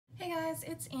guys,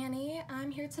 it's Annie.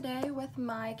 I'm here today with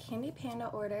my Candy Panda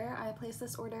order. I placed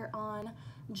this order on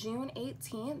June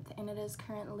 18th and it is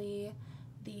currently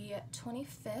the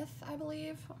 25th, I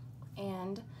believe,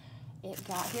 and it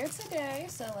got here today,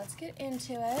 so let's get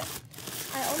into it.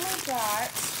 I only got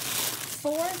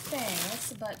 4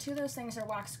 things, but 2 of those things are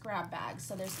wax grab bags,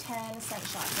 so there's 10 scent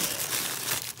shots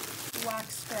in each.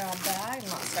 Wax grab bag, I'm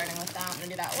not starting with that, I'm gonna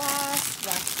do that last.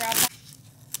 Wax grab bag.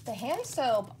 The hand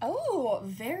soap, oh,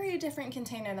 very different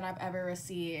container than I've ever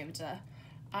received.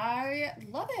 I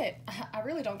love it. I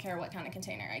really don't care what kind of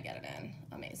container I get it in.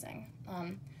 Amazing.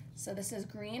 So this is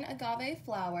green agave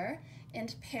flower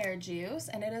and pear juice,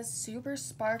 and it is super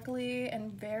sparkly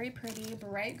and very pretty,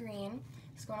 bright green.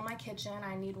 It's going in my kitchen.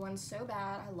 I need one so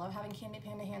bad. I love having Candy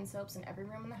Panda hand soaps in every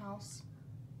room in the house.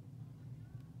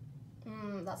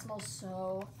 That smells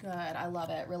so good. I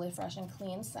love it. Really fresh and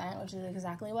clean scent, which is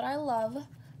exactly what I love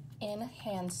in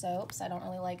hand soaps. I don't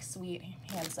really like sweet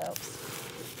hand soaps.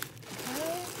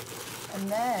 Okay, and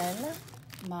then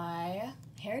my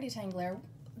hair detangler.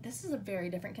 This is a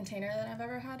very different container than I've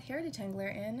ever had hair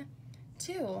detangler in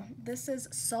too. This is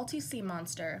Salty Sea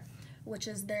Monster, which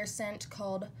is their scent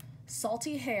called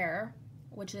Salty Hair,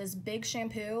 which is big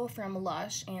shampoo from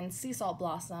Lush and sea salt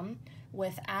blossom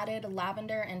with added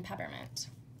lavender and peppermint.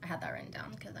 I had that written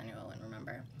down because I knew I wouldn't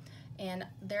remember. And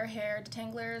their hair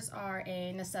detanglers are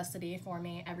a necessity for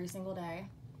me every single day,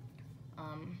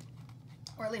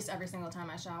 or at least every single time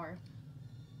I shower.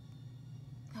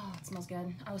 Oh, it smells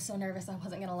good. I was so nervous I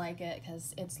wasn't gonna like it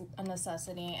because it's a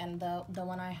necessity, and the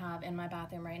one I have in my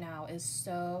bathroom right now is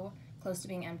so close to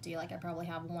being empty. Like I probably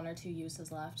have 1 or 2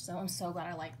 uses left, so I'm so glad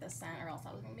I like this scent, or else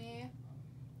I was gonna be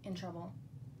in trouble.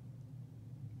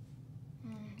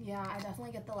 Yeah, I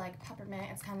definitely get the like peppermint.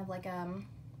 It's kind of like a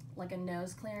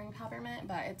nose clearing peppermint,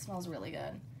 but it smells really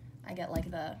good. I get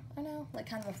like the, I don't know, like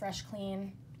kind of a fresh,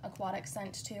 clean, aquatic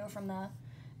scent too from the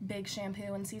big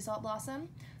shampoo and sea salt blossom.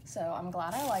 So I'm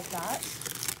glad I like that.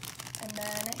 And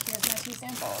then here's my 2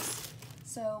 samples.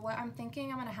 So what I'm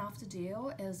thinking I'm gonna have to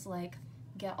do is like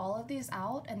get all of these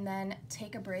out and then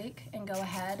take a break and go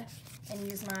ahead and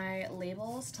use my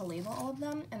labels to label all of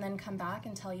them and then come back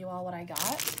and tell you all what I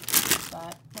got.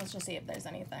 But let's just see if there's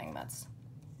anything that's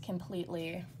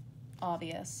completely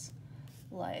obvious,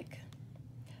 like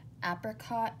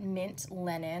apricot mint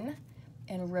linen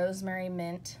and rosemary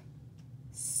mint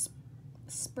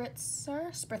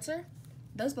spritzer.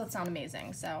 Those both sound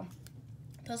amazing. So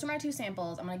those are my 2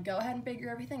 samples. I'm gonna go ahead and figure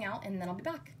everything out and then I'll be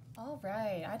back. All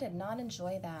right, I did not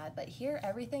enjoy that, but here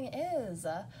everything is.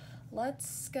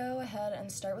 Let's go ahead and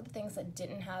start with the things that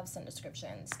didn't have scent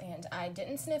descriptions, and I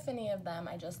didn't sniff any of them,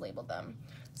 I just labeled them.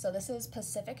 So this is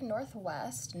Pacific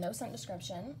Northwest, no scent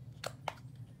description.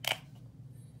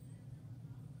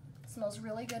 Smells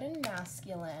really good and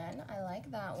masculine. I like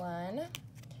that one.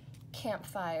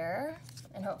 Campfire,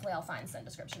 and hopefully I'll find scent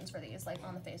descriptions for these like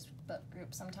on the Facebook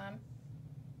group sometime.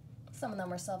 Some of them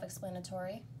were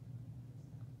self-explanatory.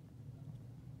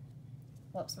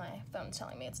 Whoops, my phone's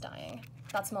telling me it's dying.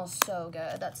 That smells so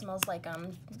good. That smells like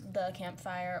the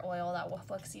campfire oil that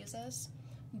Wolfwix uses.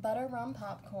 Butter rum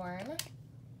popcorn.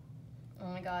 Oh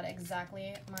my god,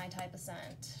 exactly my type of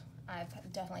scent. I've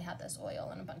definitely had this oil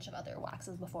and a bunch of other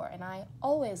waxes before, and I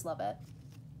always love it.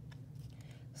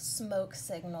 Smoke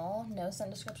signal. No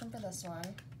scent description for this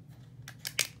one.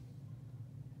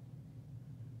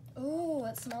 Ooh,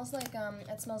 it smells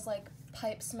like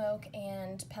pipe smoke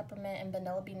and peppermint and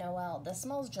vanilla bean Noel. This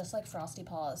smells just like Frosty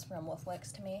Paws from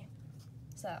Wolfwix to me.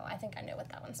 So I think I know what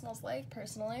that one smells like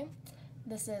personally.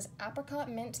 This is apricot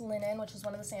mint linen, which is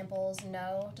one of the samples.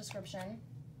 No description,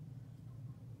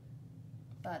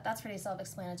 but that's pretty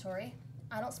self-explanatory.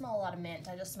 I don't smell a lot of mint.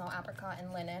 I just smell apricot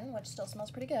and linen, which still smells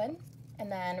pretty good.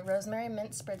 And then rosemary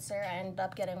mint spritzer. I ended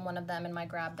up getting one of them in my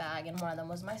grab bag, and one of them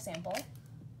was my sample.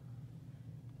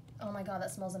 Oh my god,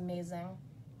 that smells amazing.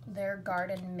 Their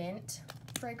garden mint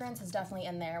fragrance is definitely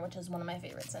in there, which is one of my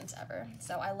favorite scents ever.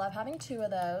 So I love having 2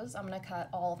 of those. I'm gonna cut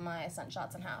all of my scent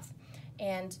shots in half.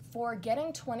 And for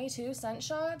getting 22 scent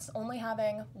shots, only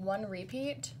having 1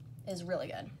 repeat is really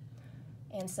good.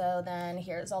 And so then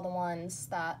here's all the ones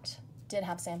that did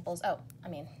have samples. Oh, I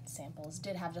mean, samples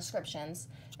did have descriptions,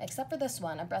 except for this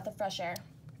one, A Breath of Fresh Air.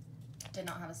 Did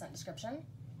not have a scent description.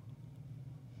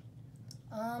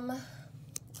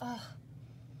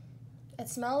 It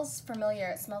smells familiar.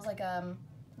 It smells like a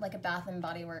Bath and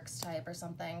Body Works type or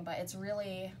something, but it's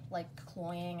really like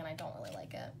cloying and I don't really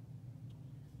like it.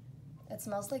 It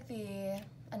smells like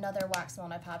another wax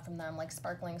one I've had from them, like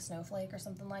Sparkling Snowflake or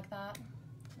something like that,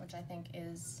 which I think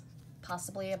is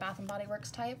possibly a Bath and Body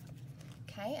Works type.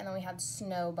 Okay, and then we had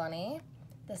Snow Bunny.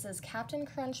 This is Captain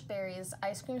Crunch Berries,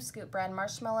 Ice Cream Scoop Bread,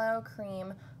 Marshmallow,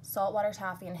 Cream, Saltwater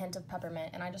Taffy, and Hint of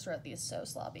Peppermint. And I just wrote these so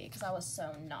sloppy because I was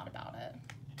so not about it.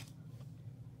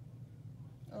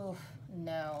 Oof,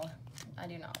 no, I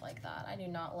do not like that. I do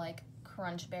not like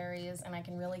crunch berries, and I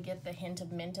can really get the hint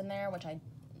of mint in there, which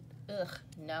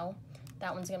no.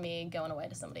 That one's gonna be going away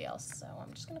to somebody else, so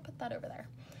I'm just gonna put that over there.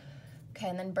 Okay,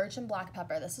 and then birch and black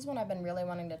pepper. This is one I've been really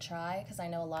wanting to try because I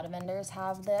know a lot of vendors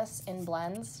have this in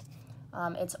blends.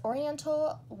 It's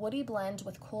Oriental Woody Blend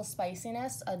with Cool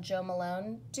Spiciness, a Joe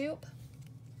Malone dupe.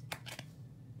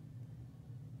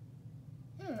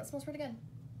 That smells pretty good.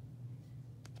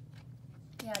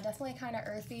 Yeah, definitely kind of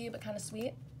earthy, but kind of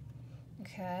sweet.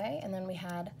 Okay, and then we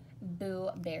had Boo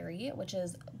Berry, which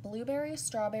is blueberry,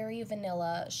 strawberry,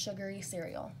 vanilla, sugary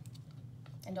cereal.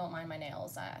 And don't mind my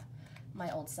nails.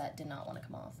 My old set did not want to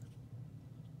come off.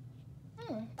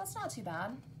 That's not too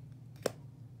bad.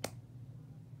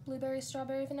 Blueberry,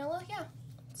 strawberry, vanilla, yeah,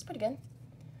 it's pretty good.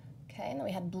 Okay, and then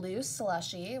we had Blue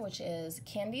Slushy, which is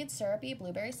candied syrupy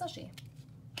blueberry slushy.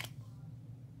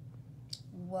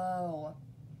 Whoa,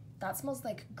 that smells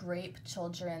like grape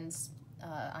children's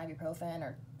ibuprofen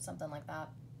or something like that.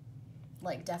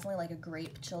 Like definitely like a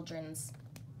grape children's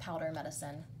powder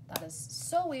medicine. That is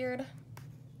so weird.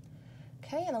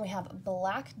 Okay, and then we have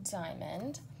Black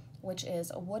Diamond, which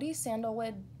is Woody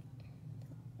Sandalwood,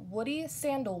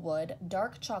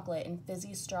 dark chocolate, and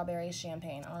fizzy strawberry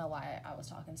champagne. I don't know why I was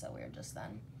talking so weird just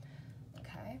then.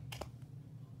 Okay.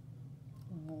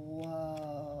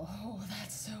 Whoa,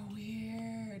 that's so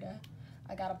weird.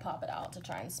 I gotta pop it out to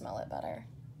try and smell it better.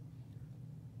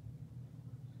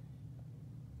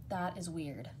 That is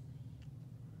weird.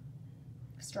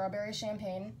 Strawberry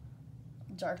champagne,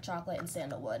 dark chocolate, and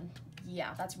sandalwood.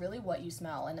 Yeah, that's really what you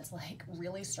smell, and it's like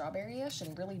really strawberry-ish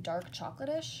and really dark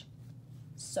chocolate-ish.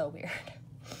 So weird.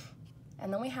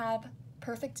 And then we have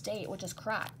Perfect Date, which is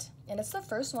cracked. And it's the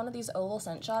first one of these oval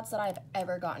scent shots that I've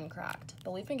ever gotten cracked.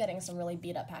 But we've been getting some really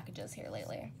beat up packages here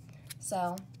lately.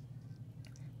 So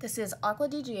this is Acqua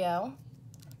di Gio.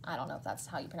 I don't know if that's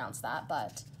how you pronounce that,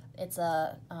 but it's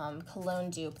a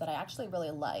cologne dupe that I actually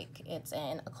really like. It's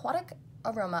an aquatic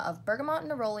aroma of bergamot,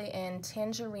 neroli, and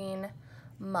tangerine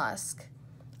musk.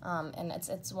 And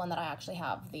it's one that I actually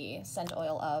have the scent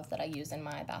oil of that I use in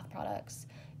my bath products.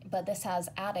 But this has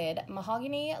added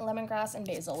mahogany, lemongrass, and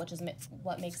basil, which is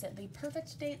what makes it the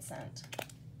Perfect Date scent.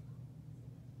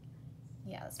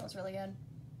 Yeah, this smells really good.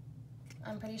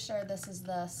 I'm pretty sure this is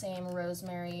the same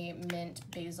rosemary, mint,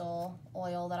 basil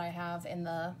oil that I have in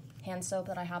the hand soap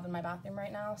that I have in my bathroom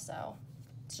right now. So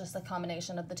it's just a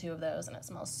combination of the two of those, and it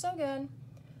smells so good.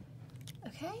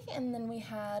 Okay, and then we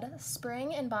had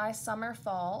Spring and By Summer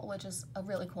Fall, which is a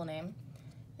really cool name.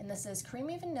 And this is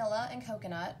creamy vanilla and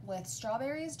coconut with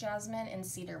strawberries, jasmine, and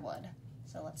cedarwood.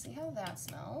 So let's see how that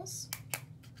smells.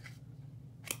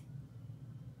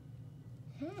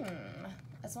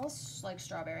 It smells like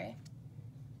strawberry.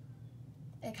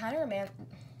 It kind of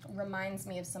reminds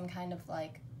me of some kind of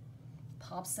like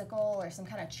popsicle or some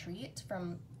kind of treat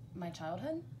from my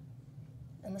childhood.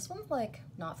 And this one's like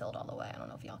not filled all the way. I don't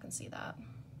know if y'all can see that.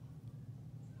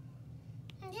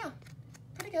 Yeah,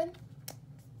 pretty good.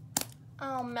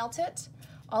 I'll melt it.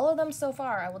 All of them so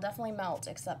far I will definitely melt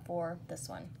except for this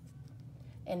one.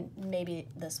 And maybe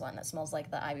this one that smells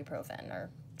like the ibuprofen or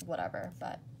whatever,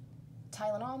 but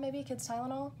Tylenol, maybe kids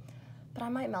Tylenol. But I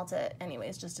might melt it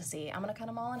anyways just to see. I'm gonna cut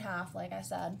them all in half like I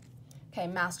said. Okay,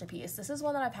 Masterpiece. This is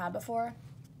one that I've had before.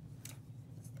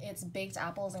 It's baked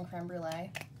apples and creme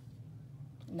brulee.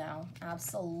 No,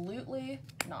 absolutely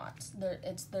not.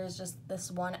 There's just this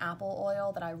one apple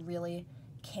oil that I really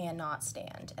cannot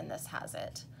stand, and this has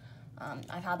it.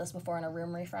 I've had this before in a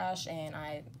room refresh, and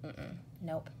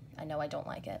nope. I know I don't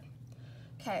like it.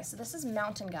 Okay, so this is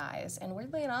Mountain Guys, and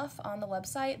weirdly enough, on the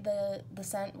website, the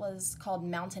scent was called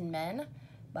Mountain Men,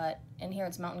 but in here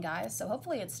it's Mountain Guys, so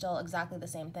hopefully it's still exactly the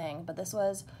same thing. But this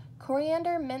was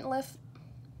coriander, mint leaf.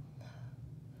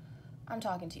 I'm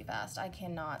talking too fast. I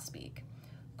cannot speak.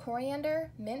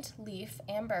 Coriander, mint leaf,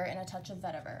 amber, and a touch of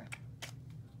vetiver.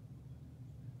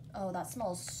 Oh, that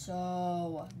smells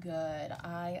so good.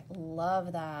 I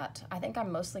love that. I think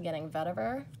I'm mostly getting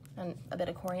vetiver and a bit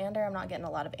of coriander. I'm not getting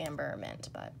a lot of amber or mint,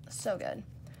 but so good.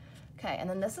 Okay, and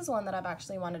then this is one that I've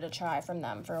actually wanted to try from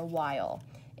them for a while.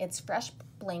 It's fresh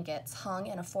blankets hung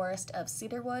in a forest of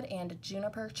cedarwood and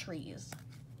juniper trees.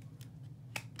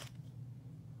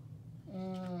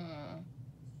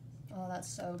 Oh, that's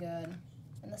so good.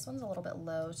 And this one's a little bit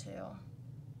low too.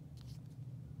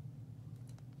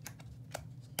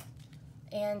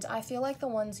 And I feel like the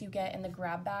ones you get in the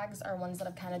grab bags are ones that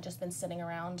have kind of just been sitting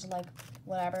around like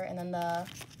whatever, and then the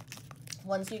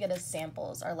ones you get as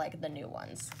samples are like the new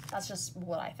ones. That's just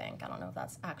what I think. I don't know if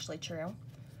that's actually true.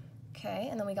 Okay,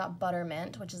 and then we got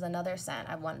Buttermint, which is another scent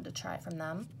I wanted to try from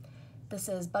them. This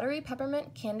is buttery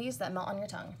peppermint candies that melt on your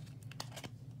tongue.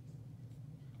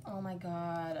 Oh my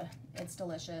god, it's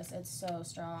delicious. It's so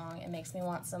strong. It makes me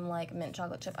want some like mint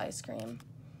chocolate chip ice cream.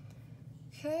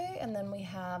 Okay, and then we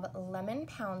have Lemon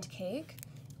Pound Cake,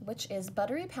 which is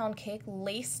buttery pound cake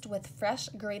laced with fresh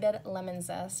grated lemon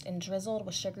zest and drizzled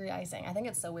with sugary icing. I think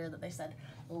it's so weird that they said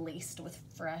laced with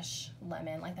fresh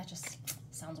lemon. Like, that just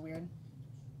sounds weird.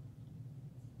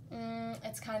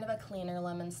 It's kind of a cleaner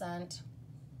lemon scent.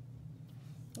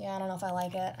 Yeah, I don't know if I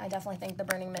like it. I definitely think the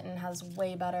Burning Mitten has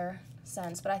way better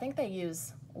scents, but I think they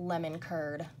use lemon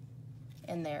curd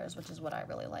in theirs, which is what I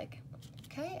really like.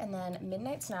 Okay, and then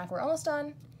Midnight Snack. We're almost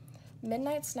done.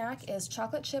 Midnight Snack is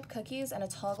chocolate chip cookies and a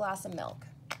tall glass of milk.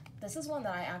 This is one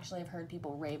that I actually have heard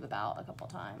people rave about a couple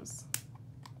times.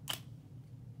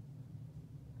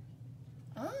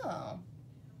 Oh,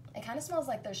 it kind of smells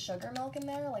like there's sugar milk in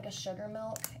there, like a sugar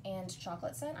milk and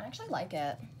chocolate scent. I actually like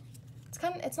it.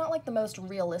 It's not like the most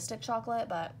realistic chocolate,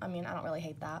 but I mean, I don't really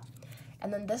hate that.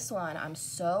 And then this one I'm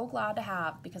so glad to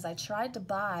have because I tried to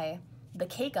buy the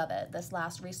cake of it this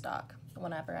last restock.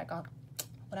 Whenever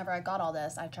I got all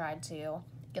this, I tried to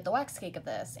get the wax cake of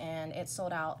this, and it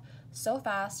sold out so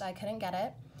fast I couldn't get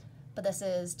it. But this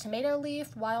is tomato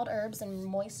leaf, wild herbs, and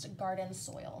moist garden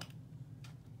soil.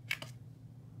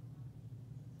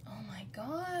 Oh my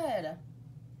god.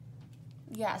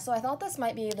 Yeah, so I thought this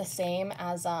might be the same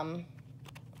as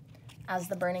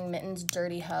the Burning Mittens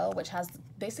Dirty Hoe, which has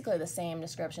basically the same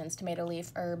descriptions, tomato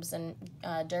leaf, herbs, and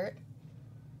dirt.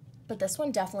 But this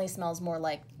one definitely smells more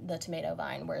like the tomato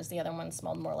vine, whereas the other one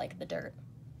smelled more like the dirt.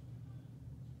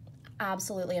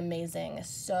 Absolutely amazing.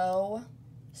 So,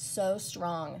 so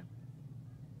strong.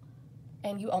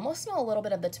 And you almost smell a little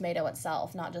bit of the tomato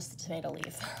itself, not just the tomato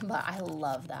leaf. But I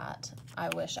love that. I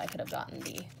wish I could have gotten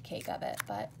the cake of it,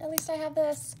 but at least I have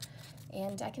this,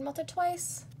 and I can melt it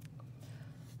twice.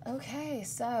 Okay,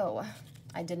 so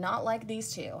I did not like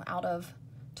these two. Out of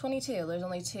 22, there's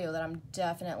only 2 that I'm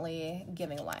definitely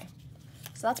giving away.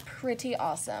 So that's pretty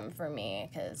awesome for me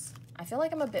because I feel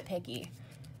like I'm a bit picky.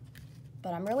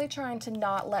 But I'm really trying to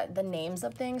not let the names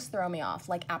of things throw me off.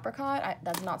 Like apricot,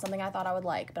 that's not something I thought I would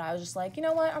like, but I was just like, you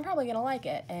know what, I'm probably gonna like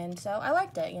it. And so I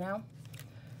liked it, you know?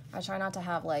 I try not to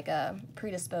have like a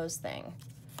predisposed thing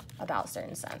about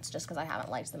certain scents just because I haven't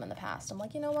liked them in the past. I'm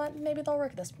like, you know what, maybe they'll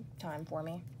work this time for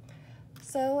me.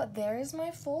 So there's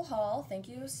my full haul. Thank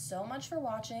you so much for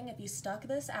watching. If you stuck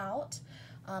this out,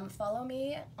 follow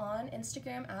me on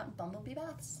Instagram at Bumblebee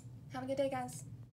Baths. Have a good day, guys.